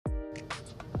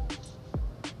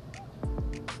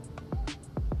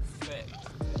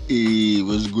Hey,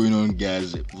 what's going on,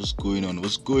 guys? What's going on?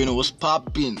 What's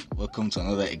popping? Welcome to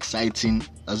another exciting,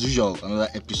 as usual, another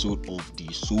episode of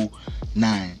the So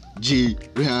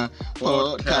Nigeria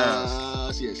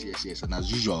podcast. Yes. And as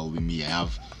usual, with me, I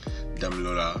have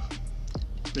Damilola,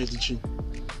 Medici.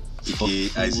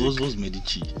 What's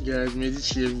Medici? Guys,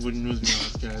 Medici, everybody knows me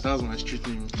as guys. That's my street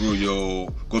name. bro. Your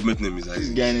government name is This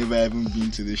Isaac. guy never even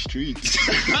been to the streets.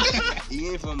 He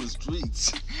ain't from the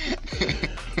streets.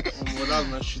 Well, that's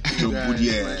my street name. Your Guys.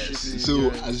 good My ass. street name, So,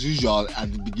 guys. as usual,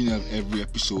 at the beginning of every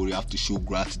episode, we have to show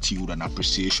gratitude and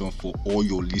appreciation for all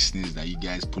your listeners that you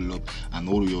guys pull up and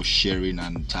all your sharing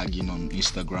and tagging on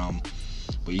Instagram.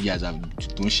 But you guys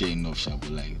don't share enough, but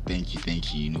like, thank you.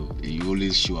 You know, you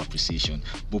always show appreciation.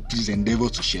 But please endeavor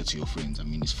to share to your friends. I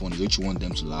mean, it's funny. Don't you want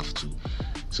them to laugh too?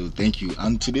 So thank you.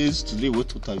 And today,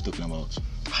 what are we talking about?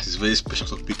 It's a very special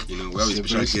topic, you know. We have a It's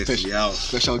special very guest in the house.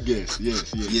 Special guest,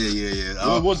 yes.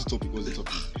 Yeah. What's the topic?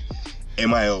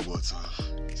 MIL, but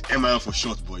it's MIL for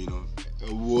short, but you know.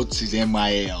 What is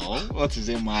MIL? Why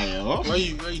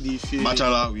you dey fear?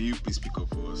 Machala, will you please speak up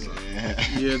for us?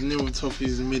 Yeah, the name of the topic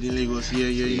is Made in Lagos. Yeah.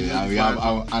 And we have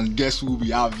and guess who we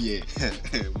have here?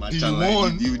 Machala,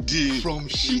 one you did. From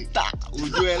Shita.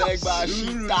 Udo Elegba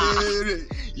Shita.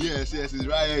 Yes, it's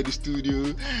right here in the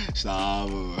studio.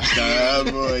 Sabo. Yeah.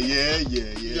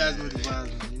 You guys know the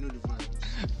vibes, man. You know the vibes.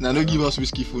 Now don't give us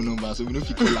whiskey phone number, so we know if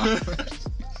you call out.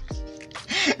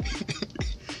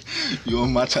 You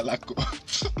want Machalako.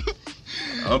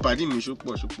 I didn't mean show.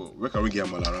 Where can we get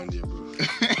them all around here, bro?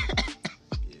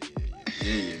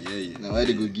 Yeah. Now why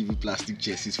they go give you plastic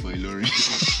chassis for a lorry?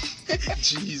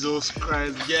 Jesus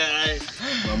Christ, guy.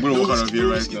 I'm gonna walk out of here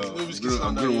right now.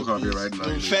 I'm gonna walk out of here right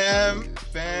now.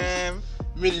 Fam.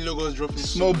 Made in Lagos dropping.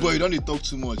 Small soon, boy, man. don't they talk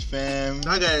too much, fam.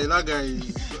 That guy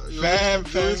is. He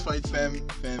always fighting.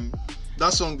 Fam.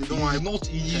 That song, they don't want.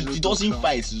 He doesn't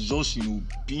fight, it's just,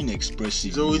 being expressive.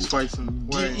 He's always fighting.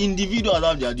 Why? The individuals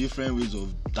have their different ways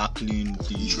of tackling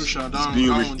things. It's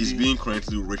being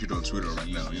currently rated on Twitter right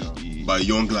now, you know, by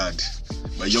young lad,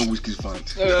 by young whiskey fan.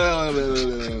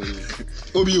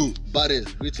 Obio,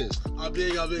 baddest, greatest. I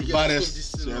beg.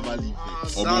 Baddest to ever live.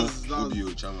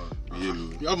 Obio, Chama, Yellow.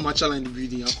 You have Machala in the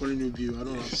building. I'm calling Obio. I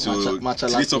don't know. So Machala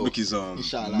today's topic is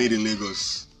Inshallah. Made in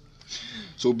Lagos.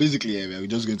 So basically, we're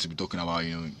just going to be talking about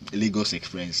Lagos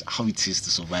experience, how it is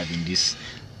to survive in this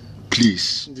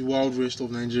place. The wild west of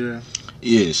Nigeria.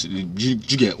 Yes, you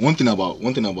get one thing about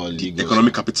Lagos. The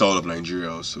economic capital of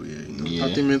Nigeria, also, yeah. You know. Yeah.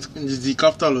 Entertainment is the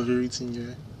capital of everything.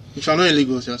 Yeah. If you're not in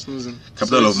Lagos, you're snoozing.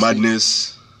 Capital of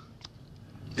madness.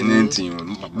 And anything.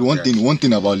 One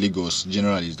thing about Lagos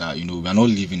generally is that we are not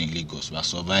living in Lagos, we are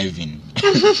surviving.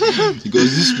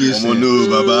 Because this place.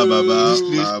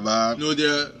 Baba. No,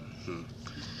 they're.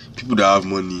 People that have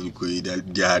money,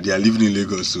 they are living in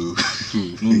Lagos, so.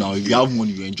 No, now if you have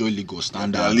money, you enjoy Lagos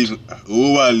standard. They are living.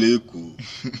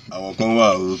 Our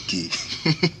conva okay.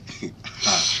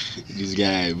 This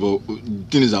guy, but the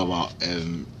thing is about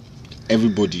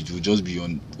everybody will just be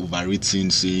on overrating,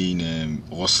 saying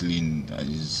hustling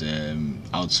is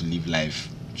how to live life.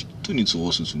 You don't need to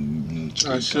hustle to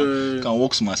you can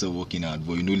work myself working out,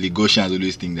 but Lagosians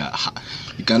always think that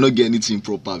you cannot get anything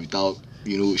proper without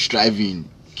striving.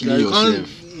 Yourself.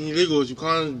 In Lagos, you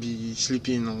can't be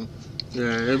sleeping now.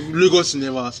 Yeah, Lagos is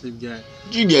never asleep, guy.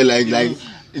 You get the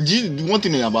one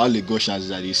thing about Lagosians is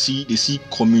that they see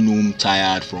coming home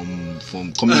tired from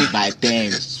coming by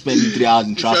 10, spending 3 hours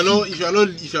in traffic. If you're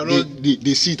not,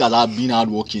 they see it as being hard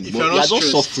working, but you're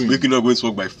just suffering. Waking up going to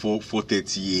work by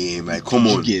 4:30 a.m. Like, come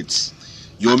on.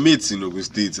 Your mates in Ogun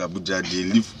State, Abuja, they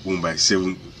leave home by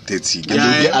 7:30.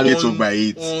 Yeah, they get up by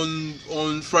 8.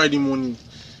 On Friday morning,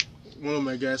 one of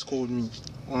my guys called me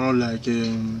around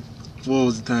what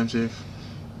was the time, Chef?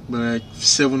 But like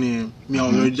 7 a.m. I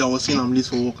was saying I'm late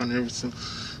for work and everything.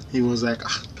 He was like,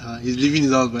 he's leaving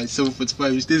his house by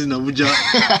 7:45. He stays in Abuja.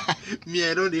 Me,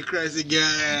 I don't cry. I say,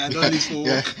 I don't leave for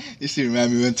work. This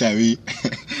remind me one time.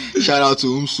 Shout out to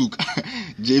Umsuk,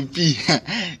 JP.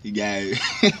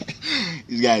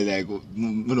 This guy is like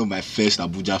one of my first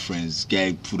Abuja friends. This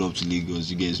guy put up to Lagos.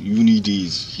 You guys, uni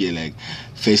days here. Like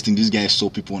first thing, this guy saw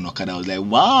people on Okada. I was like,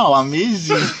 wow,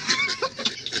 amazing.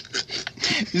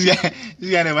 This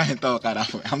guy never entered Okada.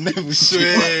 I'm never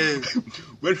sure.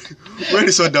 When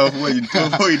he saw Danfo,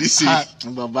 what did he say?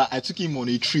 Baba, I took him on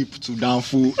a trip to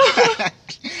Danfo.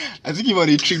 I took him on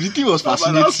a trip. The thing was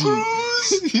fascinating.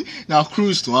 Now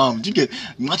cruise to you get,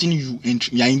 imagine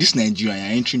you're in this Nigeria,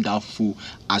 you're entering Danfo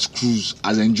as cruise,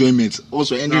 as enjoyment,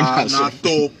 also entering as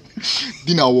top.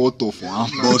 Dinner water for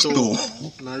Bus stop.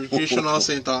 Recreational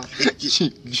center.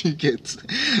 You get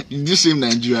this same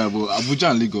Nigeria, but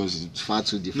Abuja and Lagos is far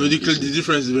too different. No, the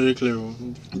difference is very clear.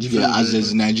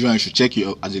 As a Nigerian, you should check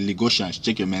as a Lagosian, you should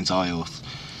check your mental health.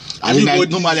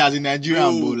 Normally as a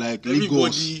Nigerian, but like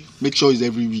Lagos, make sure it's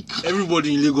every week.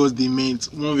 Everybody in Lagos they meant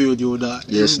one way or the other.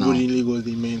 Yes, everybody in Lagos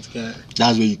they meant. Guy.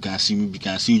 That's where you can see me. You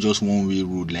can see just one way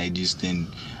road like this, then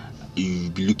you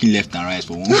be looking left and right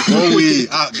for one way.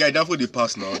 Guy, that for the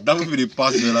pass now. That for the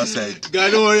pass the other side.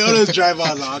 Guy, don't worry, all those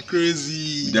drivers are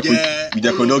crazy. With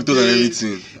their conductors and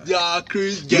everything. They are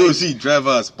crazy. You know, see,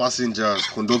 drivers, passengers,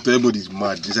 conductor, everybody's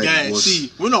mad. Guy,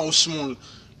 see, when I was small,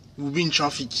 we'll be in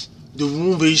traffic. There were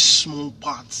one very small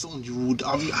parts on the road.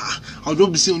 I'll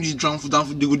just be seeing these down foot,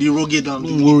 they go the rugged down.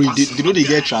 Don't worry, they know they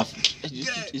get traffic.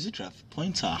 Is it traffic?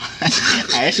 Pointer.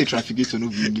 I say traffic gate to no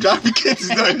be English. Traffic gate is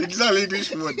not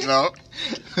English word now.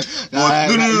 No,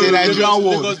 the Nigerian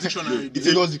word. Lagos dictionary. It's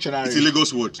Lagos dictionary. It's a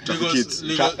Lagos word. Traffic gate.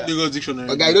 Lagos dictionary.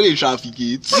 Okay, I know the traffic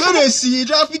gate. No, they see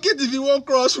traffic gate if you walk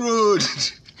cross road.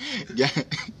 Yeah.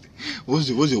 What's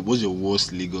your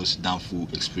worst Lagos downfall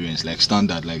experience? Like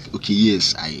standard, like okay,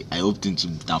 yes, I opted into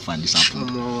downfall and this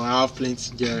happened. I have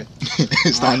plenty, yeah.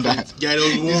 Standard. Yeah, there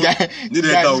was one.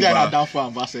 This guy not downfall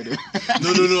ambassador.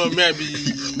 No, maybe.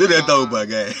 No, that Uber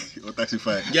guy or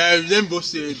taxify. Yeah, them both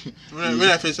said when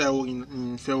I first started working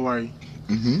in February.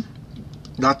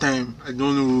 That time I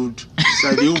don't know road.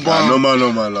 So the Uber. Normal.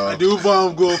 The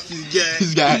Uber go off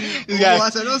This guy.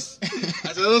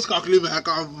 I just calculate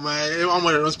how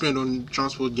much I don't spend on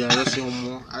transport. Guy, I see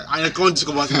more. I can't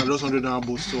discover that I just $100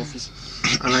 bus to office.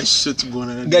 And I swear to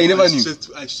God, guy, you never knew.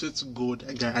 I swear to God,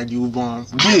 guy, I do Uber.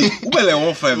 Uber like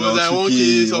 1.5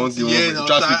 now.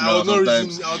 Traffic now. I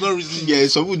was not reasoning. Yeah,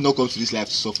 some would not come to this life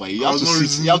to suffer. You have to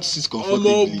sit comfortably.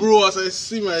 Oh no, bro, as I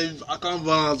see my account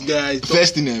balance, guys.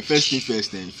 First thing.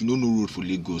 If you don't know road for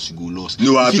Lagos, you go lost.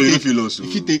 No, I don't feel lost.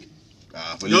 If you take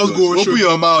just go open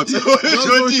your mouth. You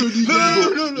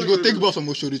go take bus from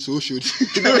Oshodi to Oshodi.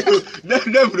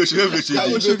 Never.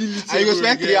 And you go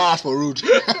spend 3 hours for road.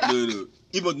 No.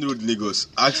 Even road Lagos,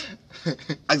 ask the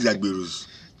Agberos.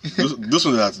 Those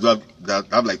ones that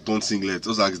have like torn singlets,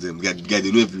 just ask them. Guy,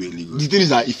 they know everywhere in Lagos. The thing is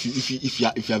that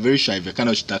if you're very shy, if you're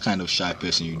that kind of shy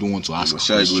person, you don't want to ask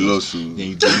questions. Shy, go lost. Then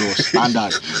you go lost.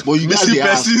 Standard. But you guys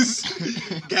ask.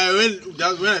 Guy,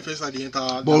 when I first had the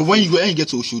entire. But when you get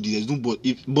to Oshodi, there's no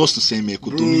bus to send me.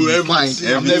 Bro,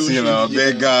 everything.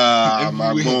 Beggar,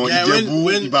 Magbon,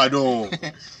 Ijebu, Ibadan.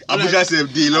 Abuja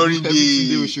self day, Lorry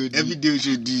day, every day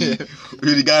Oshodi.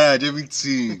 With the garage,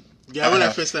 everything. Yeah, when I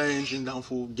first started entering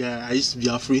downfall, I used to be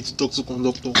afraid to talk to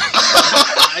conductor.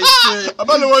 I swear.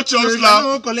 About the one church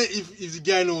now. If the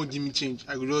guy no give me change,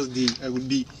 I could just day. Or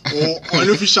I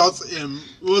know if he shouts,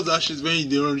 what's that shit when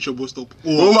they don't reach your bus stop?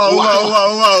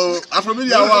 I'm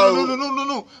familiar.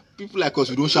 No. People like us,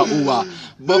 we don't shout over.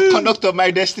 But conductor, my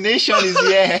destination is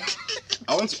here.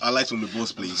 I want to alight from the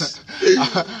bus, please.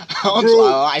 I want to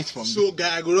alight from. So,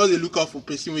 guy, I go just look out for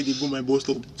person when they go my bus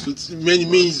stop. So many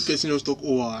person just talk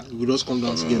over. We just come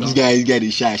down together. This guy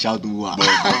is shy, shout over.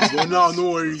 But now, no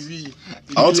worries.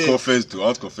 I want to confess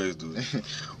though.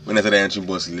 When I started entering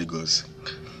bus in Lagos,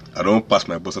 I don't pass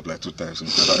my bus up like 2 times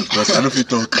because I don't feel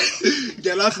talk.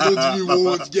 Yeah, that's not me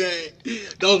once. Yeah,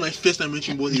 that was my first time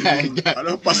mentioning bus. I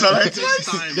don't pass out like this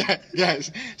time.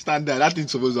 Guys, standard. That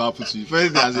thing's supposed to happen to you.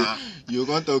 First thing I say, you're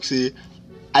gonna talk say,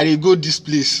 I didn't go this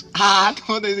place.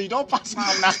 You don't pass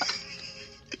out now.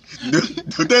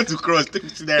 Don't tell to cross. Take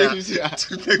 50 naira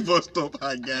to take bus stop.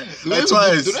 Guy,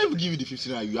 twice. Don't ever give you the 50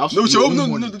 naira. You have to.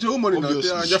 No, money.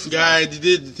 Guy,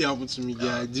 the thing happened to me.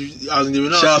 Guy, they were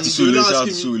not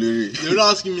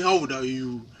asking me how old are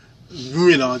you.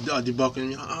 Women at the back,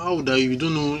 and how old are you? You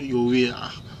don't know your way.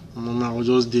 Mama, I was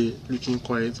just there looking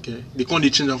quiet. Guy, they can't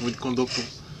change that for the conductor.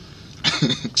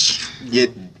 Yeah.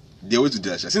 They always do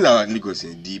that. Since I'm in Lagos,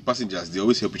 the passengers, they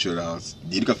always help each other out.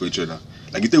 They look out for each other.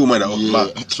 Like you tell a woman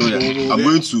that, sorry, I'm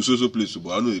going to so place,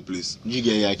 but I know the place. You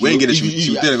get when you get the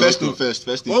tell first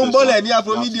thing.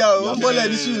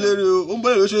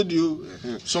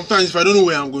 Sometimes if I don't know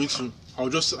where I'm going to, I'll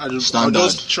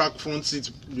just track front seat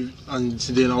and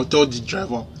then I'll tell the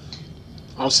driver.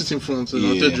 I'll sit in front and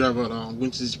I'll tell the driver that I'm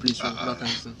going to this place. That kind of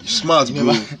thing. Smart,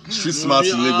 bro. Street smart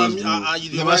in Lagos, bro.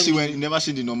 You never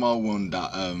see the normal one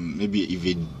that maybe if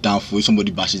a downfall,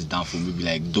 somebody bashes downfall, maybe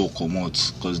like door come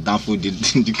out because downfall the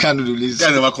kind of release. The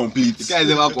guy never complete.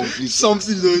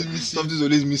 Something's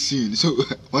always missing. So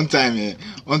one time,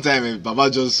 Baba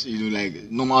just like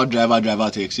normal driver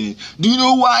texting. Do you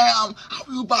know who I am? How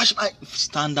will you bash my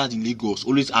standard in Lagos?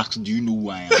 Always ask, do you know who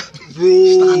I am? Bro.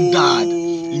 Standard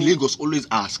in Lagos, always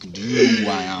ask, do you know who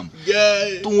I am?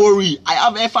 Yeah. Don't worry, I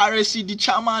have FRSC, the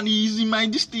chairman, he's in my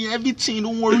this thing, everything.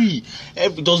 Don't worry.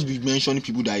 Just be mentioning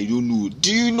people that you don't know.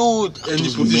 Do you know Any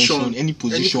just be position? mention any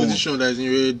position? Any position that is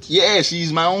in red. Yes,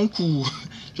 he's my uncle.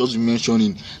 Just be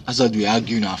mentioning. That's why we're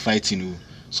arguing and fighting.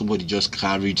 Somebody just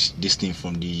carried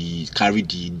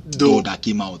the door that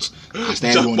came out and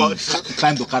started running,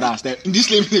 climbed the car and started in this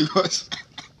lane Lagos.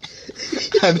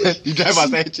 And then the driver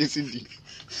started chasing the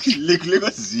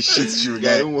Lagos is a shit show,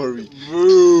 guy. Don't worry,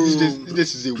 Bro.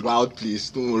 this is a wild place.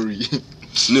 Don't worry.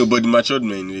 No, but the matured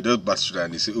men, they just pass through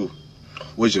and they say, oh,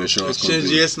 what's your insurance Exchange,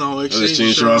 company? yes, now Exchange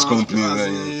insurance company.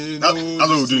 That's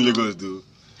what we do in Lagos, though.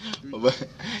 But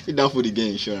he down for the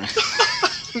game insurance.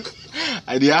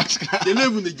 I did ask. They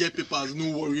don't even get papers.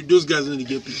 No worry, those guys don't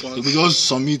get papers. You could just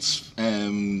submit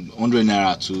 100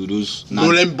 naira to those. No,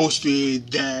 let me bust you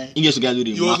there. You guys together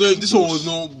do the mark This one boss. was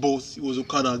not boss. It was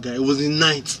Okada guy. It was in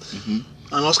night, and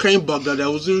I was crying back that I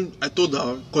thought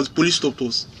that because police stopped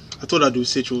us. I thought that they would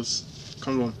search us.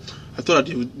 Come on. I thought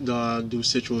that they would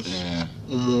search us. Yeah.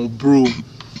 Bro,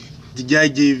 the guy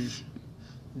gave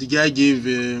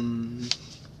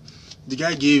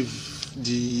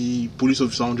the police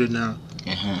officer 100 naira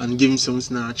and gave him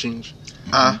 70 naira change.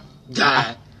 Guy,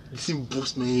 this thing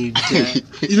bust my head. Guy.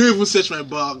 You don't even search my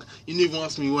bag. You don't even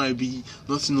ask me where I be.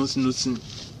 Nothing. Well,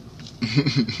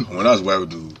 that's wild,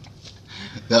 dude.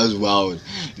 That was wild.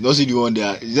 You don't see the one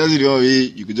there. You just see the one where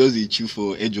you could just chill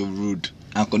for edge of road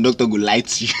and conductor go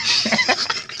light you.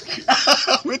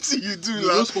 What do you do No, now?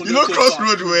 those You don't cross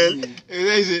road well.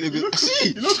 See,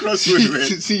 You don't cross road well.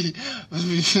 see, you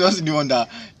don't see the one that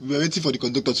we were waiting for the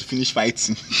conductor to finish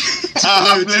fighting.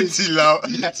 I have plenty now.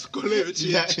 Yeah.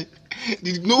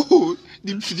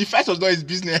 The fight was not his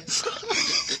business.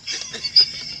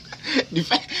 The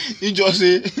fight, he just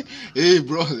say, hey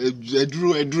bro,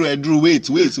 Drew, wait.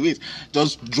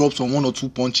 Just drop some 1 or 2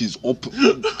 punches up,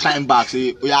 climb back,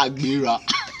 say, oh yeah, Gbera.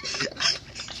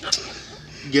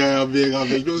 Yeah, I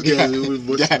beg. Those guys always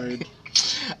bust my head.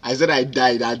 I said I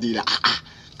died that day. Like,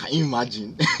 can you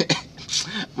imagine?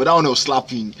 But that one was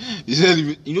slapping. He said,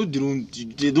 you know, they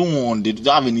don't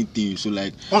have anything. So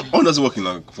like, On doesn't work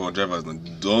for drivers now.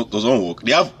 Doesn't work.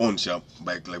 They have on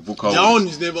like vocal. Their own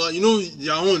is never,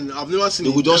 their own. I've never seen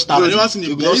they it. will just start. I've never seen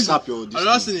They it. will just slap your. I've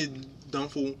never seen it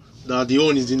downfall. That the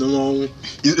own is the normal.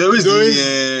 It's always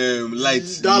the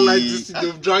lights. That light,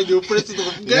 they'll press it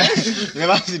off. Yeah. You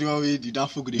never see the one where the down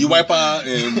folk. The wiper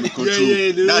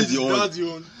control. That's the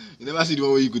one. You never see the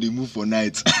one where you could move for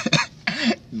night.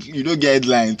 You don't get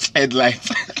headlights.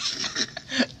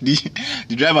 The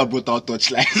driver brought out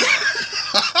torchlight.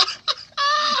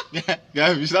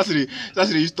 Yeah, that's the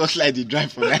use torchlight they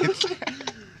drive for night.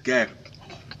 Okay.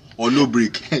 Or no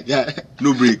brake. Yeah.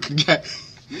 No brake. Yeah.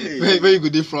 When you go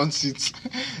the front seat,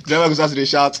 driver goes start to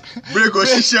shout, Brake or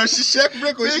shisha,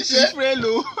 brake or shisha.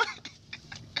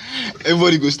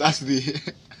 Everybody goes start to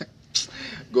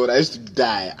God, I used to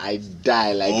die. I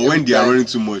die like. Or when they are running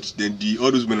too much, then all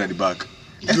those men at the back.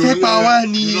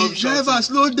 Driver,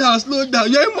 slow down.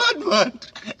 You're a madman.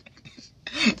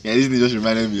 Yeah, this thing just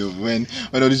reminded me of when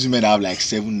all these women have like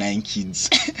 7-9 kids.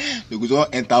 They could all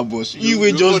enter bus. You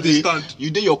will just you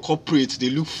did your corporate, they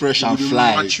look fresh and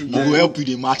fly. You will help you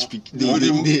the match pick. You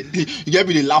get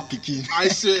me the lap picking. I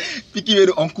say picking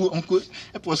with uncle,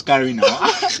 help us carry now.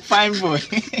 Fine boy.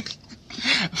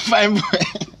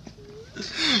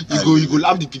 You go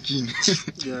lap the picking.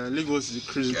 Yeah, Lagos is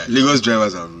crazy. Yeah, Lagos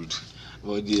drivers are rude.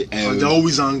 But they're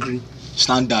always angry.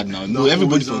 Standard now. No,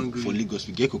 everybody for Lagos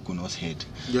we get coconut head.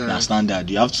 Yeah. That's standard.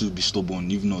 You have to be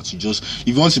stubborn. If not, if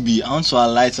you want to be, I want to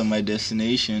alight on my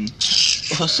destination.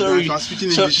 Oh, sorry,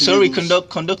 sorry,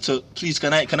 conductor. Please,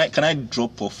 can I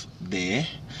drop off there?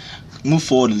 Move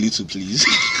forward a little, please.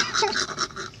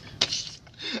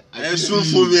 Soon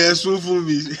for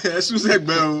me.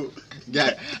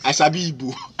 Guy, I sabi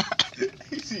Igbo.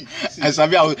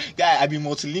 I be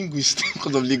multilinguist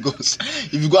because of Lagos.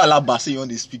 If you go Alaba, say you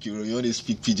want to speak Euro, you want to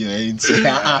speak Pidgin, anything.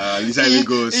 Inside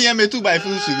Lagos. Yeah, me too by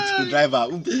full to driver.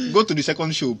 Go to the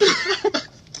second show.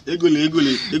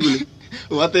 Egole.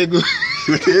 What Ego?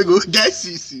 Guys,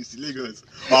 see Lagos.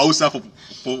 Or Hausa for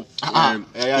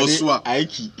Suya.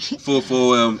 Aiki. For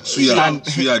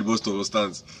Suya at bus stop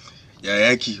stands.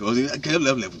 Yeah, Aiki. I was like,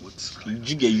 what?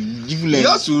 You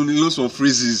have to know some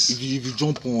phrases. If you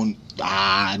jump on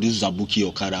those Zabuki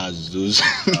Okadas, those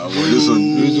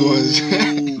ones.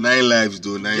 9 lives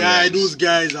though. 9 lives. Those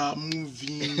guys are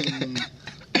moving.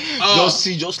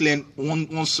 Just learn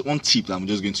one tip that I'm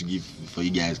just going to give for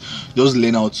you guys. Just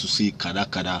learn how to say kada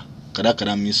kada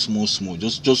Kada means small.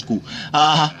 Just cool.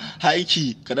 High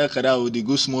key. Kada they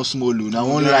go small. Now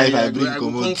one life I bring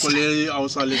come out.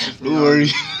 Don't worry.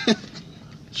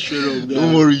 Straight up,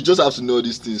 Don't worry. You just have to know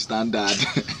these things standard.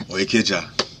 Or Ikeja.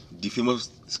 The famous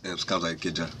scams like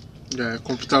Ikeja. Yeah,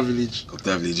 Computer Village.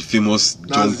 The famous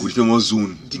jungle, the famous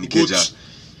zone in Ikeja.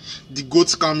 The goat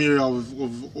scam area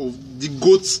of the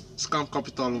goat scam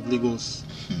capital of Lagos.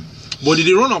 But did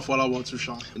they run off all about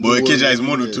Tusha? But Ikeja is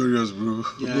more notorious, bro.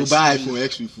 Yeah, Go buy iPhone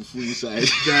X with fufu inside.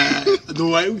 Yeah,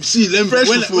 no, I see. Let me Fresh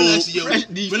when fufu. I see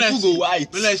The fufu go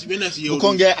white. when I see You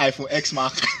can't get iPhone X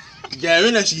Mark. guy,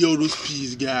 when I see all those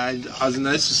peas, guy, as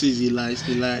nice to say, it's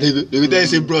a lie. They will tell you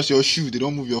say brush your shoe. They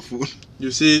don't move your phone.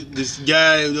 You say this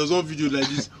guy. There was one video like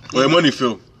this. Or your money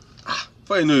fell.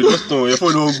 Before you know it, just know your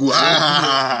phone don't go.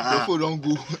 Your phone don't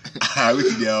go. Wait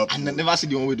till they help. And I never see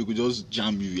the one way they could just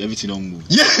jam you. Everything don't move.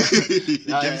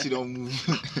 Yeah. Everything don't move.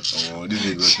 Oh, this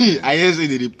nigga. I hear say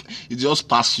it just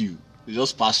pass you. They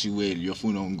just pass you well. Your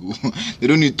phone don't go. They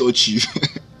don't need to touch you.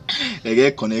 They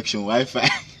get connection, Wi-Fi.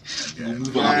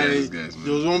 Guys,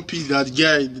 There was one piece that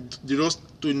guy they just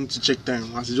told him to check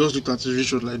time as he just looked at his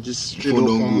wristwatch like this straight up.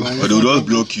 Or they will just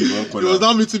block you. He was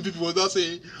now meeting people, was now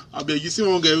saying, I beg you see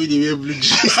one guy with the wear blue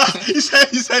jeans. he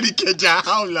said Ikeja.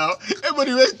 How loud?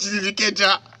 Everybody wears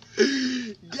Ikeja.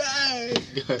 Guy.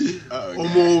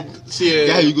 Oh,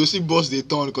 Yeah, you go see boss they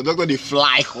turn, conductor they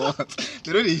fly.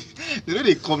 They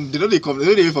don't come. They don't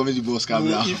even for me the boss come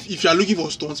down. If you are looking for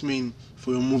stuntmen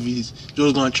for your movies,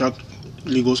 just go and track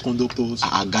Lagos conductors.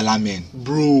 Gala men.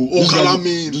 Bro, Gala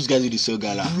men. Those guys do the sell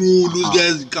gala. Bro, those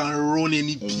guys can run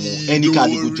any P. Any car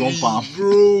they go jump am.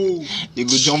 Bro. They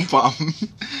go jump am.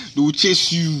 They will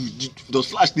chase you. The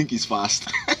flash think is fast.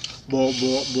 But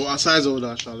aside all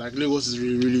that, like Lagos is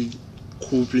really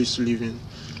cool place to live in.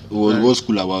 What's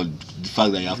cool about the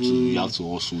fact that you have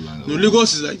to hustle and no,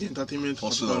 Lagos is like the entertainment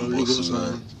Hustle capital and of Lagos, bustle,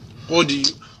 man.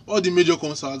 All the major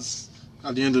concerts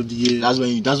at the end of the year. that's when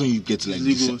you get to like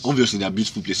this. Lagos. Obviously there are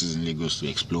beautiful places in Lagos to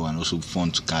explore and also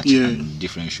fun to catch Yeah. and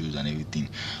different shows and everything.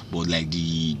 But like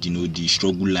the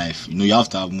struggle life, you have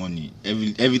to have money.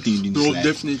 Everything in this No, life.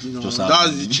 definitely not. Just have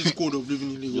That's money. the cheat code of living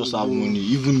in Lagos. Just have bro. money.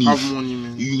 Even Have if money,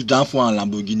 man. you down for a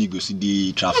Lamborghini go see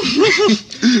the traffic.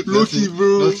 Lucky,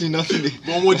 bro. Nothing.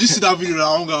 But when you see that video, that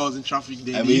one guy was in traffic.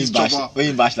 Then I they mean, used chopper. when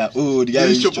you bash like, oh, the guy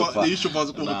They is use chopper. chopper. They use chopper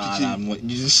to call the picking.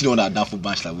 You didn't see the one that down for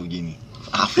bash Lamborghini.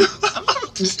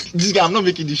 This guy, I'm not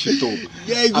making this shit up.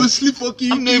 Yeah, he go sleep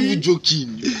fucking. I'm not even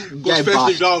joking. Guy Because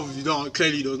bash. firstly, you don't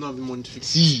clearly does not have the money to fix it.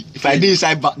 See, if I did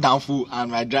inside downfall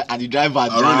and the driver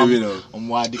I'll run away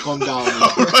now. they come down.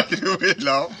 Right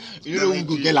now. You know we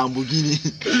go get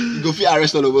Lamborghini. You go feel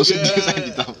arrest all of us inside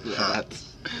the downfall like that.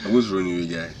 I was running away,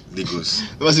 guy. Lagos.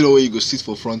 Never see the way you go sit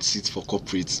for front seat for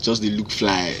corporates. Just they look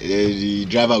fly. The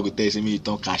driver go tell you, say me you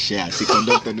turn cashier. Say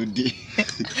conductor no day.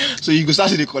 So you go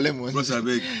start to dey collect money. Bros, I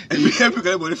beg. Every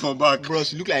collect money from back.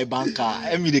 Bros, you look like a banker.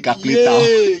 Help me the calculator.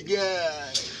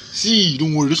 Yeah. See,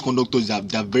 don't worry. Those conductors they're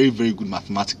very very good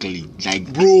mathematically.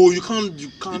 Like Bro, you can't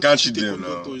cheat a them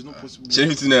conductor. now. It's not possible. Share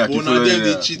 15 naira. But Keep now them they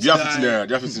 15 naira. cheat. They have guy. 15 naira.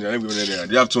 They have 15 naira. Let me go there.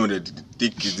 They have 200.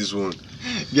 Take this one.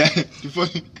 yeah,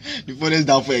 the funniest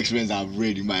downfall experience I've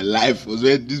read in my life was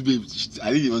when this babe,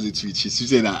 I think it was a tweet. She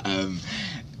said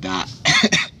that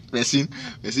person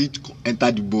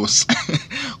enter the bus,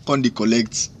 come they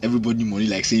collect everybody money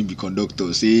like saying be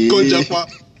conductor. Say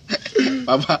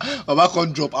Baba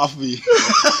can't drop halfway.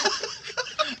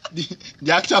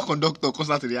 The actual conductor comes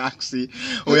out to the ask say,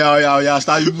 oh yeah,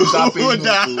 start paying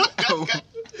now.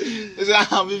 He said,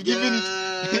 we've given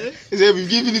it. He said, we've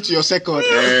given it to your second.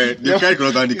 They carry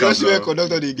conductor handicap now. now.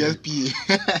 Conductor they get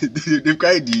PA. They've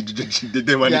carried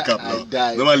the handicap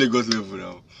now. Normal Lagos level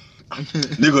now.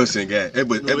 Lagos guy.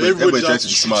 Everybody trying to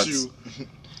be smart.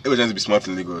 Everybody trying to be smart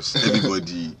in Lagos.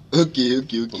 Everybody. Okay.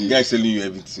 The guy selling you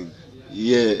everything.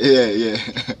 Yeah.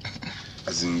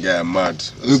 As in, guy, mad.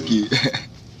 Okay.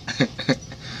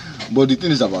 But the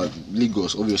thing is about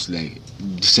Lagos, obviously,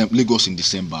 like Lagos in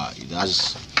December.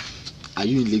 Are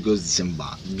you in Lagos December?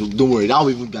 Don't worry, that will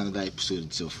even be another episode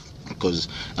itself because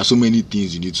there's so many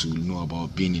things you need to know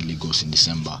about being in Lagos in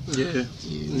December. Yeah.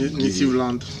 Native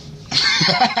land.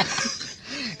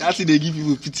 That's it. They give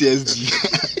people PTSD.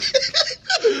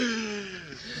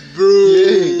 Bro.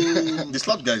 Yeah. They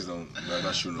slap guys down.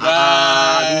 That show.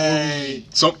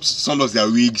 Some lost their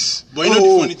wigs. But you know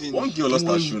the funny thing. One girl lost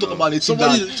her shoe. Talk about it.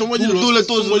 Somebody Don't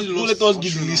let us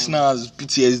give shoe listeners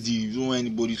PTSD. You don't want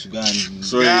anybody to go and.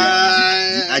 Sorry,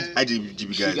 I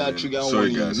IJGB guys. Trigger Sorry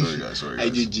warning. guys.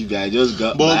 IJGB, I just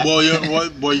got. But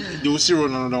they will still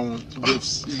run another one.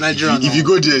 It's Nigerian. If you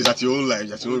go there, it's at your own life,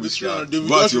 it's at your own risk. they will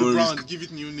Go at just your own rebrand, risk. give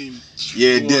it new name.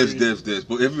 Yeah, Don't devs. worry.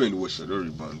 But everywhere in the world, don't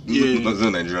rebound. Yeah. That's not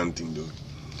a Nigerian thing though.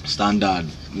 Standard.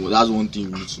 Well, that's one thing you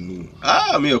need to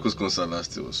know. Me Yoko's concert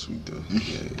last year was sweet though.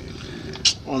 Yeah.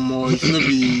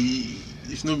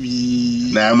 If no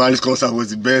be Nah, Mali's concert was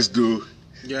the best though.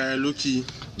 yeah, Loki.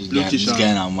 This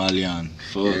guy in Malian.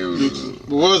 Fuck. Loki.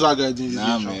 But what was that guy doing?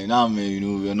 Nah, man, you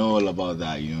know, we're not all about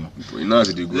that, you know. But you know how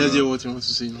to do Let's hear good. what he wants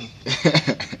to say now.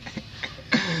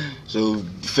 So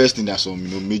the first thing that's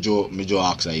some major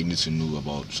acts that you need to know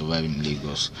about surviving in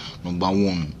Lagos. Number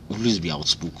one, always be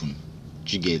outspoken.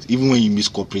 You get, even when you miss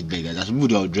corporate beggars, there's people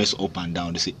that will dress up and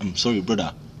down. They say, "I'm sorry,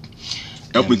 brother."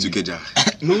 Help me to Keja.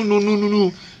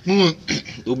 No.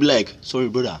 They'll be like, "Sorry,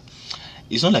 brother."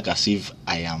 It's not like as if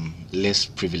I am less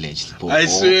privileged. But, I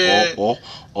swear.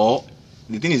 Or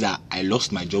the thing is that I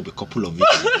lost my job a couple of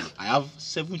weeks ago. I have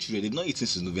 7 children. They've not eaten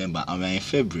since November, and we're in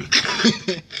February.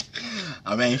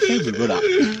 Brother.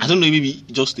 I don't know, maybe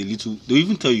just a little. They'll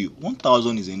even tell you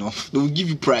 1,000 is enough. They will give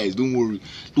you price. Don't worry.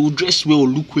 They will dress well,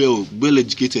 look well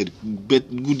educated,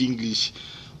 good English.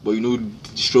 But you know,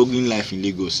 the struggling life in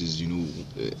Lagos is, you know,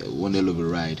 one hell of a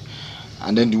ride.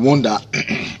 And then the one that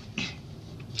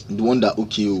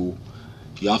okay, you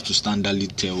have to standardly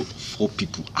tell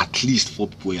at least four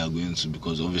people where you are going to,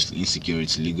 because obviously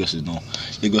insecurity. Lagos is not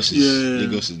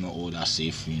all that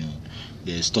safe, you know.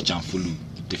 There's touch and follow.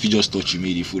 If you just touch, you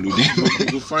may they follow them.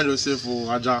 You find yourself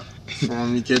for Aja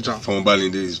from Ikeja. From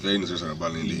Balinde, it's very necessary.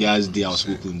 Balinde. Guys, they are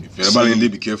spoken. If you're Balinde,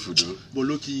 be careful though. But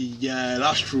Loki, yeah,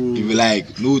 that's true. If you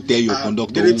like, no, tell your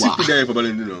conductor. They tip you there for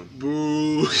Balinde now.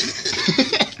 Bro.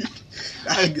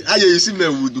 You see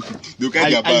men would they'll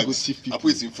carry their I go bags. see people. I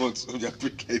put it in front of their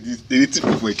prick like this. They tip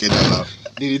me for a Kenya now.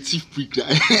 They thief prick that.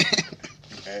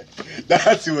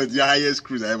 That was the highest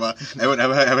cruise I ever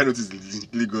noticed in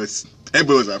Lagos.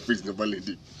 Everybody was afraid in the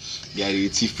Balinde. Yeah, they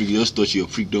thief prick. Just touch your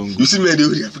prick, don't go. You see men, they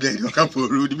would come for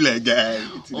road. They be like, guy.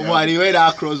 Oh my, they wear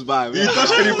that crossbar. You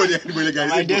touch anybody, guys.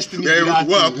 My destiny Guy, is that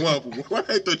what too. happened? Why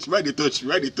they touch me?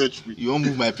 Why they touch me? You won't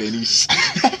move my penis.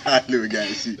 Hello,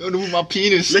 guys. See. You won't move my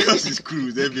penis. Lagos is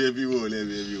cruise. Everyone.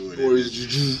 Or it's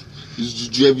juju. It's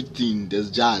juju everything. There's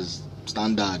jazz.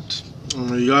 Standard.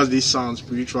 You guys, this sounds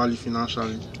spiritually,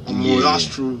 financially. Yeah. That's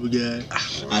true, yeah.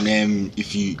 And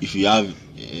if you have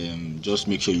just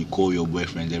make sure you call your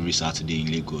boyfriend every Saturday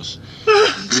in Lagos.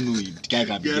 You know, the guy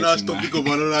can be That's getting topic of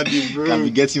married. another day, bro. Can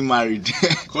be getting married.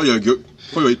 Call your girl.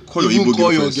 Call your Even Igbo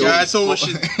call your girlfriend. girl. Yeah, I saw what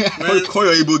shit. Call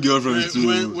your Igbo girlfriend too.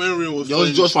 When Rain was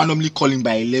just randomly calling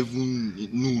by 11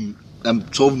 noon.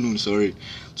 12 noon, sorry.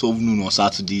 12 noon on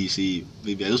Saturday. Say,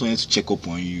 baby, I just wanted to check up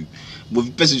on you. But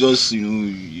the person just, you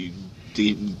know,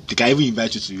 they can even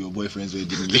invite you to your boyfriend's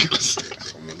wedding in Lagos.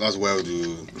 That's wild,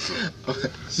 dude.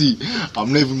 See,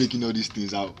 I'm not even making all these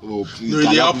things out. Oh, please, No, it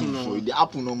they can happen now. They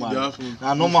happen normal. They happen.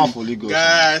 Nah, normal for Lagos.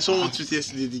 Guy, I saw one tweet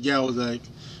yesterday. The guy was like,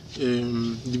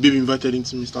 the baby invited him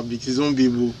to Mr. Biggs. His own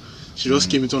baby. She just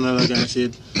came into another guy and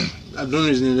said, I don't know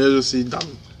his name. Let's just say, damn,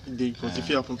 because if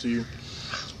it happened to you,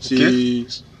 say,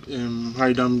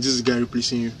 hi, damn, this is the guy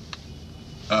replacing you.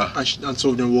 And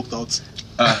some of them walked out.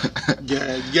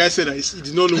 The guy said that he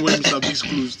did not know when Mr. Biggs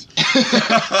closed.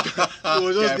 He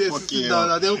was just there sitting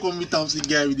down and then come meet up the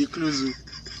guy with the close.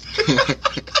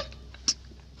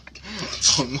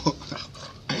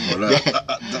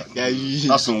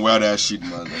 That's some wild ass shit,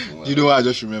 man. You know what I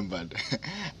just remembered?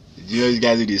 You know these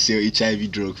guys they sell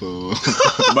HIV drug for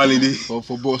Balinde.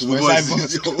 for boss for inside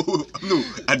bus. No,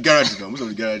 at garages now. Most of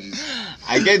the garages.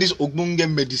 I get this Ogbonge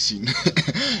medicine.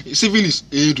 Syphilis,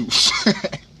 AIDS,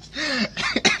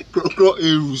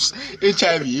 AIDS,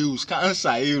 HIV, AIDS, cancer,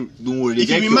 AIDS. Don't worry, they If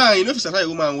you get be man, you know if you supply a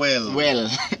woman well.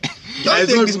 Don't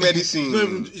take this medicine.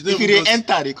 If they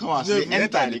enter, they come out. They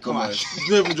enter, they come out. It's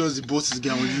not even just the bosses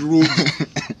guy on the road.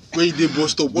 Where they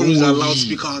bust up, one of the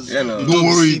loudspeakers. Yeah, no. You Don't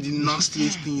worry. see the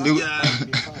nastiest thing.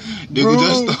 They go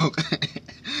just talk.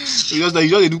 You just they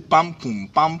do pam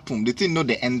pum. They think no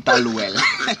they enter well.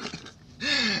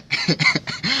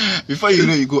 Before you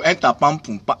know you go enter pam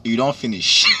pum, you don't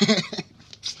finish.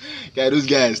 Yeah, those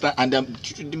guys and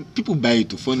the people buy it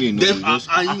too. Funny enough. Them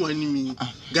are you enemy?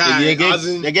 They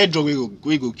Guy, get drug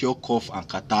we go cure cough and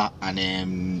catarrh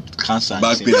and cancer.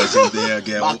 Back pain, I said there,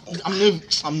 guy.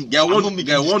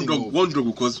 One drug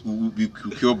because we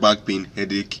cure back pain,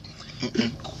 headache,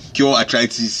 cure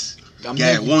arthritis.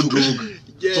 Guy, one drug.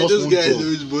 yeah, just those one guys drug.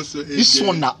 always bust your head. This yeah.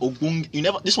 one na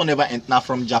Ogbonge. This one never enter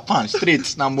from Japan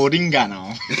straight. Na Moringa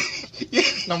now.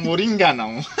 Na Moringa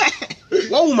now.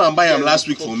 One woman buy him last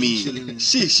week for fucking me. killing me.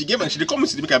 She gave me. She come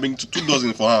to the make I bring 2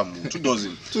 dozen for him. 2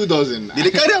 dozen. 2 dozen.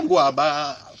 They carry him go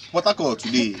about Port Harcourt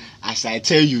today. As I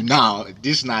tell you now,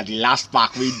 this not the last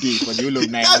pack we did for the whole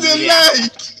of That's a Nigeria. lie.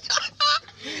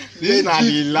 This not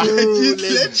the last.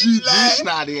 Legit lie. This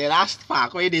not the last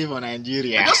pack we did for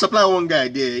Nigeria. I just supply one guy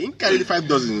there. He carry the 5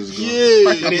 dozens. Go. Yeah.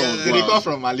 5 They cartons, they wow. come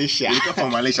from Malaysia. They come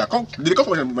from Malaysia. They come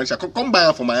from Malaysia. Come buy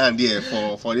them for my hand there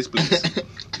for this place.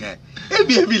 Yeah.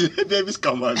 Heavy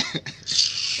scammers.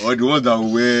 Or the ones that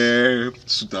wear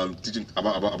suit and teaching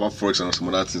about forex and some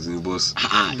other things in the bus.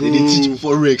 They teach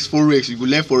forex. You go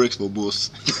learn forex for boss.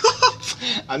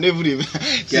 I'm never even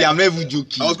see. I'm never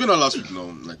joking. I was going out last week now,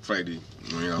 like Friday.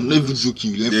 I'm never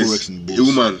joking. You learn forex in boss. A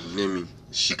woman named me.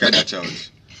 She carried that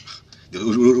challenge. There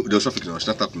was traffic now. She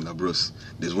not happening now, bros.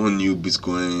 There's one new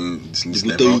Bitcoin. This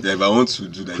They tell you if I want to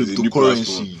do that, there's a new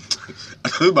cryptocurrency. platform. I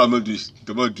told her I'm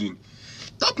not doing.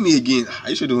 Tap me again. Are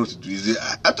you sure they want to do it?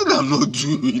 I told her I'm not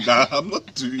doing it. I'm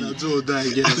not doing it. That's all that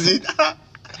again. I said,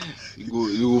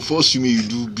 You go force you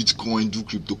do Bitcoin, do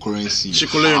cryptocurrency. She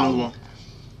call your number.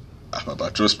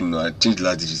 Papa, trust me now. I changed the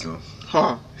last digits now.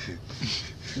 Ha.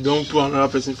 Don't put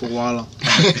another person for Wala.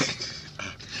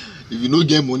 If you don't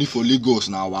get money for Lagos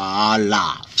now,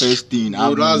 wahala. First thing,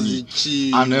 have Bro, that's money. the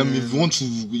cheap. And if you want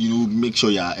to, make sure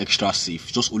you're extra safe,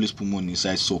 just always put money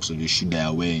inside socks or the shoe that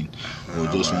you're wearing, or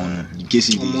just one in case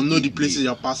you Know the places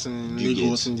you're passing in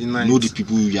Lagos in the night. know the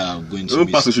people you are going to. Don't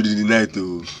pass the show in the night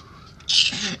though.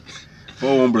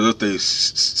 For one brother tell you,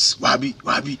 Wabi.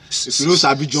 If you know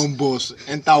Sabi John Boss,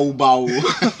 enter Uber. Oh.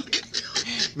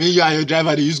 Me you and your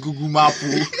driver they use Google Map.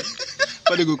 Oh.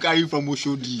 So they go carry you from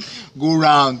Oshodi, go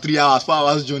round 3 hours, 4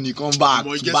 hours journey, come back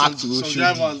But to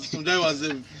Oshodi. some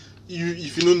drivers,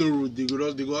 if you don't know road, they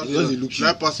go ask They just you, look should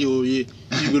I pass your way?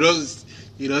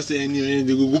 You don't say anyway,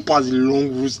 they go past the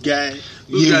long route guy.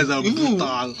 Those guys are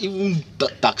brutal. Even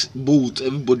tax boat,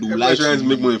 everybody will like Trying to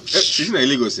make money. to. She's in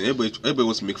Lagos. Everybody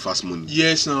wants to make fast money.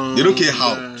 Yes, no. They don't care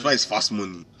how. Yeah. Try it's fast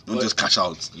money. Don't just cash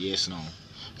out. Yes, now.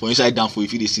 For inside down for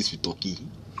if you dey sit with turkey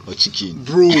or chicken.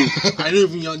 Bro, I don't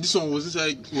even. This one was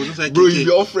inside. Bro, KK. you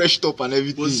be all freshed up and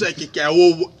everything. Was inside KK.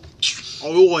 I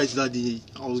will watch that day.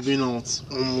 I was going out.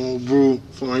 Bro,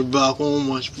 from my back,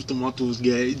 much put tomatoes,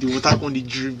 guy. The water on the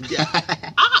drip, guy.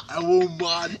 I was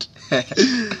mad.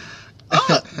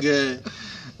 Yeah.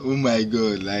 Oh my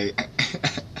god, like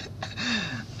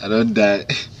I don't die.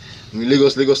 I mean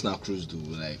Lagos now cruise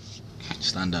though, like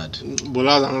standard. But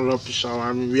that's another picture.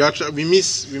 I mean, we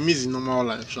miss the normal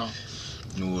life, sure.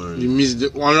 No We worry. miss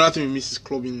one other thing we miss is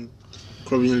clubbing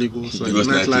in Lagos. Like Lagos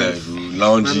nightlife, bro.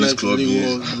 Lounges, Nightlife in clubbing.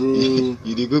 Lagos, bro.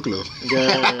 You dey go club?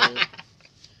 Yeah.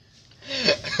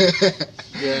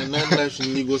 Yeah, nightlife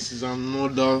in Lagos is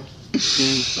another thing.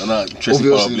 Interesting part of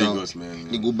Obviously now, Lagos,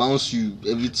 man. they go bounce you,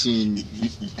 everything.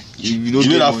 You know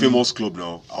that famous club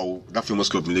now? That famous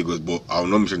club in Lagos, but I will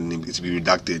not mention the name. It will be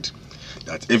redacted.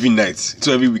 That every night,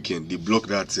 so every weekend, they block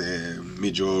that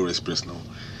major express now.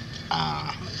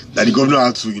 That the governor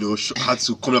had to, had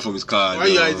to come down from his car. Why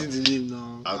you hiding the name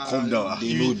now? And calm down.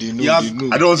 They know.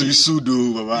 I don't want to be sued,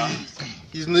 though, Baba.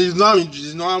 He's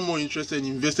not more interested,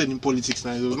 invested in politics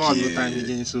now. He does not have your time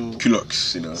again, so Kulux,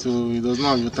 so he does not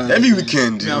have your time. Every again.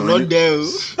 weekend, I'm not there.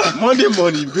 Monday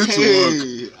morning, go to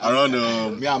Hey. work around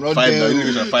I'm not 5 now. there.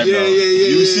 You know, 5 Yeah, now. yeah,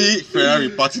 You yeah. see Ferrari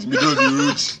parked in the middle of the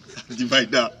road.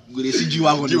 Divide that. Go they see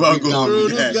G-Wagon, they G-Wagon, break down. Bro,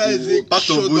 those guys, they parked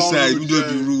on shut both down sides, road, middle of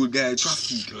the yeah. road, guy,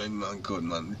 traffic. Like, man, God,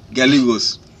 man.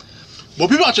 Lagos. But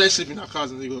people actually sleep in their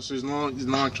cars in Lagos, so it's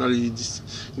not actually this.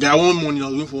 Guy one morning I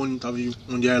was going for one interview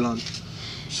on the island.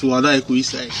 So at that East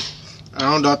side.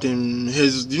 Around that do you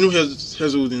know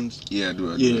Hez Holdings? Yeah, I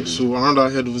do. Yeah, so around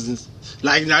that head Holdings.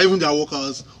 Like now even their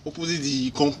workers opposite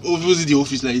the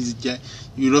office like this guy,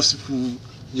 you just people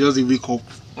just they wake up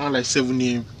around like 7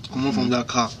 AM, come out from their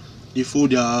car. They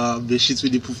fold their sheets where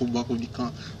they put for back of the car,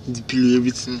 the pillow,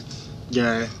 everything.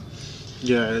 Yeah.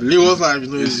 Lagos life is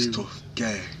not This is easy. tough,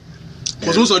 guy.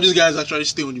 Because most of these guys actually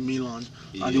stay on the mainland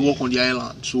and they work on the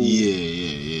island. So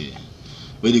Yeah.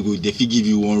 Where they go, they fit give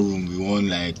you one room with one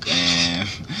like they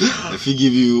fit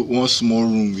give you one small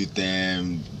room with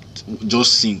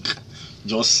just sink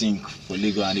for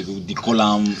Lagos, and they call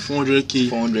them 400k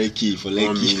for like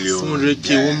 1 million.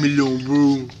 400k, 1 million,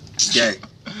 bro. Guy.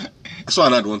 I saw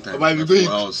another one time. But at you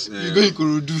our house. go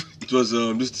Ikorodu. It was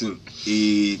this thing,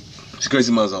 a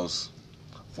security man's house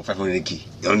for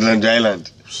 500k on the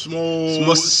island.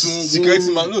 Small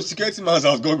security man. No, security man's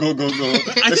house. Go. Let's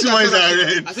see what is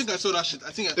that I think I saw that shit.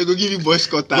 They go give you boy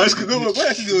scotter. Boy Scotter, go, why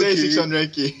is it okay?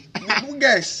 600k.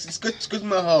 Guys, security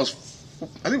man's house.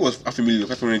 I think it was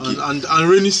 500,000, 500k. and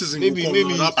rainy season Maybe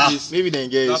that place. maybe then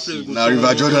get That place go Now to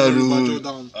River Jordan, River bro.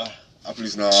 Jordan.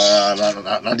 Please, nah,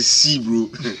 the sea, bro.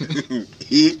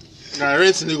 Nah,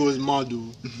 rent in Lagos is mad,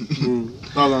 though.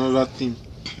 Bro, that's another thing.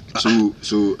 So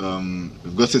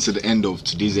we've gotten to the end of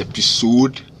today's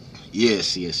episode.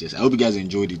 Yes. I hope you guys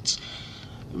enjoyed it.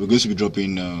 We're going to be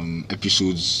dropping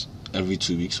episodes every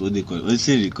 2 weeks. What they call it? What's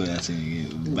they call that thing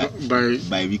again?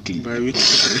 Bi-weekly. Bi-weekly.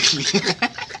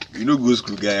 You know, go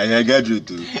school guy. I graduate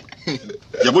too.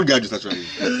 You're both graduates actually.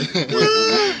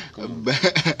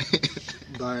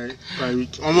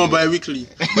 Bi-weekly. I'm not bi-weekly.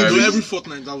 Every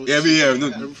fortnight. That was every year. No,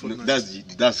 every fortnight.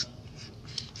 That's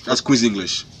quiz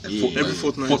English. Every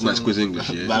fortnight. Fortnight's quiz English.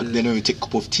 Yeah. Back then, when we take a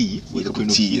cup of tea, With a cup of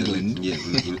tea. Yeah.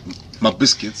 My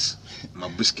biscuits.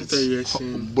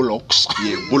 Bullocks.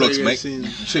 Yeah, bullocks, mate.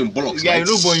 Saying bullocks. Yeah, you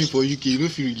know, born for UK, you don't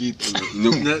feel relate.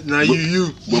 No. Now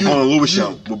you. We're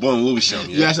born in Lewisham.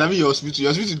 Yes, I mean your hospital.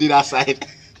 Your hospital did that side.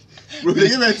 Bro, they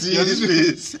give it to you this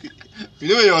place. You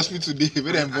know where your hospital today?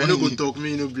 Where them born? I don't go talk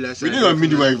me, no bless. We know your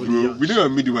midwife, bro. We know your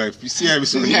midwife. You see every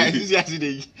Sunday. Yeah, you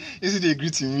see they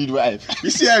greeting midwife.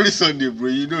 You see every Sunday, bro.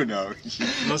 You know now.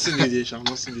 Nothing they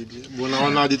do, But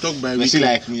now they talk by week. See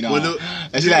like me now.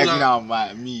 I see like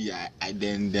me now. I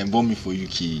then born me for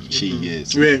UK.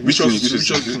 Yes. Where? Which one?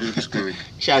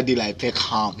 She did like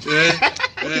Peckham.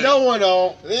 You don't want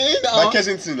now. By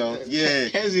Kensington now. Yeah.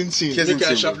 Kensington. Make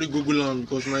I sharply Google them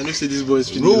because I know say this boy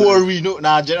is. No worry, no.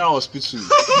 Nah, general hospital. So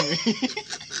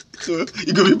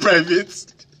you gonna be private.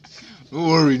 No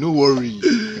worry.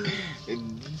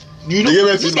 You know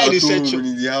this guy is in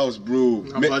the house, bro.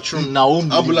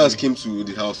 Ambulance came to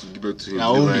the house to give birth to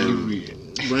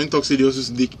him. When talk say they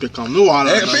also dick Peckham. No one.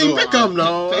 Peckham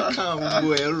now. Peckham,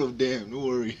 go all of them. No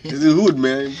worry. It's the hood,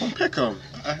 man. Peckham.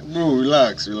 Bro,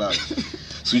 relax.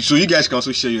 So you guys can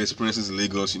also share your experiences in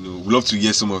Lagos. You know, we love to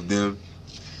hear some of them.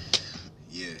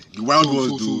 Yeah, the wild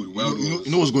ones, dude.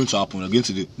 You know what's going to happen? We're going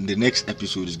to the next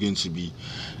episode is going to be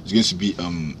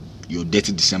your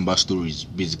Dirty December stories.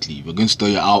 Basically, we're going to tell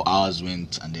you how ours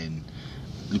went, and then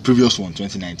the previous one,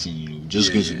 2019. You know,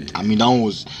 I mean, that one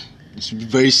was. It's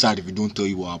very sad if we don't tell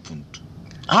you what happened.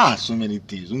 So many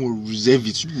things. We will reserve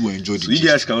it. You will enjoy it. So you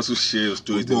guys can also share your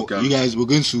stories. You guys, we're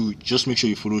going to just make sure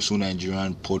you follow So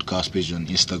Nigerian podcast page on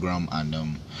Instagram and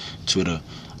Twitter,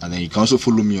 and then you can also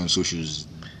follow me on socials,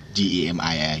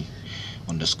 DAMII_AROS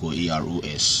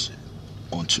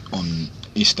on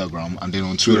Instagram, and then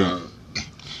on Twitter.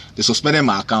 They suspended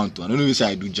my account. I don't know if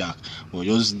I do jack, but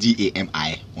just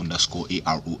DAMI_AROS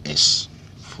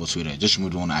for Twitter. Just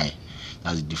remove one I.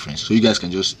 That's the difference. So you guys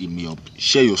can just hit me up,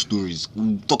 share your stories.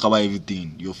 We'll talk about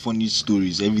everything, your funny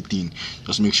stories, everything.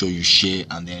 Just make sure you share,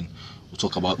 and then we'll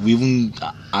talk about. We even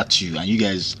at you, and you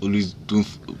guys always don't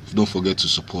forget to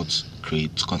support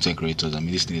content creators. I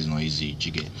mean, this thing is not easy.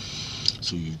 You get.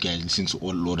 So you guys listen to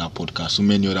all other podcasts, so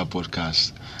many other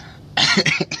podcasts.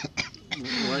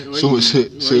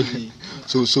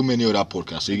 So many other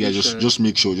podcasts. So you guys just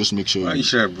make sure. Why you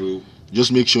share, bro?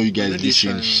 Just make sure you guys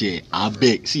listen, share. I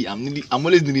beg. See, I'm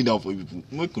always doing that for people.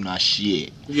 Make una share.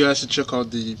 You guys should check out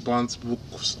the Bounce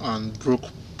Books and Brook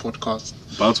podcast.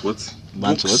 Bounce what?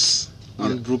 Bounce what?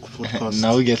 And Brook podcast.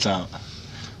 Now we get out.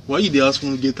 Why you the ask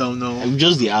when we get out now? I'm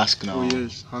just the ask now. Oh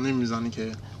yes, her name is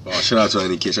Anike. Oh, shout out to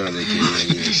Anike. Shout out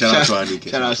to Anike.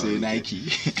 Shout out to Nike.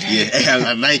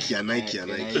 Yeah,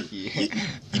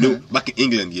 Nike. You know, back in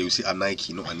England, we say a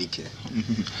Nike, not Anike.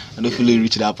 I don't fully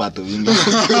reach that part of England.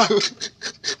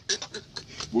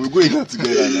 But we're going out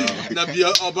together now. Now be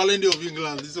a Balende of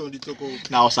England. This is on the talk of.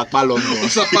 Now Sakpa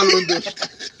London. London.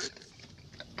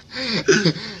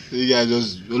 You guys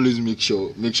just always make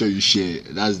sure you share.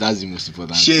 That's the most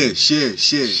important. Share.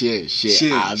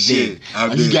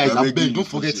 And you guys, I beg, don't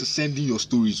forget to send in your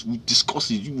stories. We'll discuss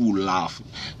it. You will laugh.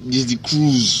 This is the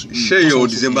cruise. Share your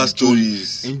December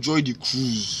stories. Enjoy the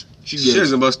cruise. Share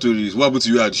December stories. What happened to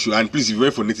you at the show? And please, if you're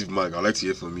ready for Native Mag, I'd like to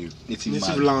hear from you. Native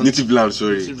Land.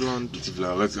 Sorry. Native Land.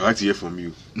 I'd like to hear from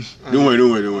you. Don't worry.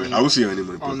 I will say your name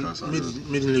on the podcast.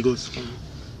 Made in Lagos.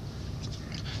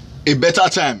 A better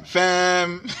time,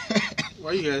 fam.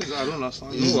 Why you guys? I don't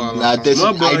understand. I did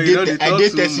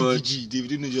 30 PG. They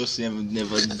didn't just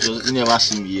never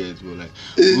see me yet. But like,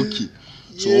 okay.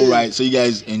 So alright. So you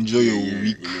guys enjoy your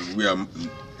week. We are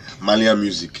Malia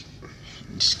Music.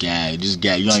 This guy.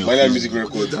 You and Malia Music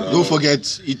Records. Don't forget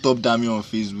hit up Dami on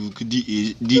Facebook.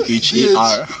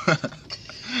 DHAR.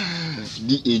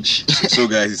 DH. So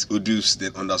guys, it's Odus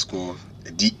then _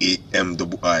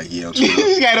 DAMII here on Twitter.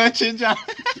 This guy don't change that.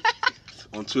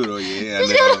 on Twitter, yeah.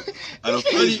 And of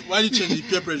Why course, did you change the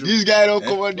peer pressure? This guy don't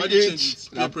come on Why the did you age. change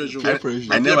it? Peer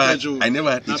pressure. I never had H on Peer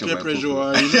my pressure.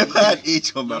 profile. I never had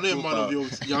H on my You're not a man profile. of your.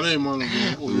 You're not a man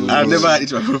of your. I never had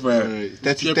H on my profile.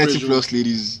 30 pressure. plus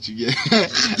ladies to get.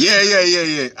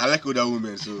 Yeah. I like older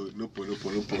women, so no problem.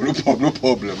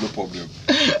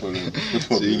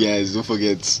 So you guys don't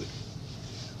forget,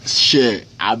 share.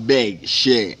 I beg,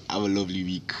 share. Have a lovely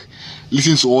week.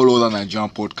 Listen to all other Nigerian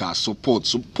podcasts. Support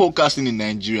podcasting in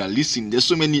Nigeria. Listen, there's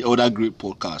so many other great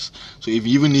podcasts. So if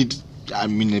you even need, a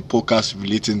podcast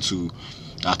relating to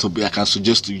that topic, I can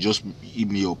suggest you just hit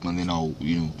me up and then I'll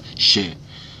share.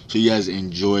 So you guys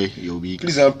enjoy your week.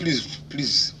 Please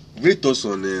rate us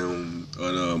on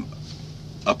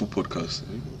Apple Podcasts.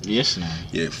 Yes, man.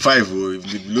 Yeah, 5 or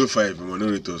if you're below 5, you will not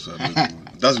rate us.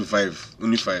 That's with 5,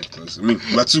 only 5. Because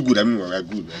we're too good. We're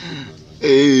good.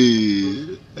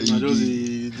 Hey, I just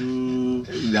do.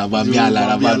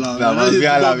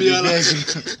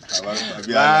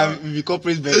 We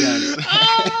corporate beggars.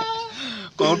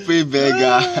 Corporate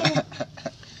beggar.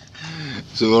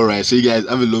 So alright, so you guys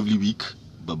have a lovely week.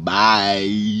 Bye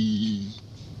bye.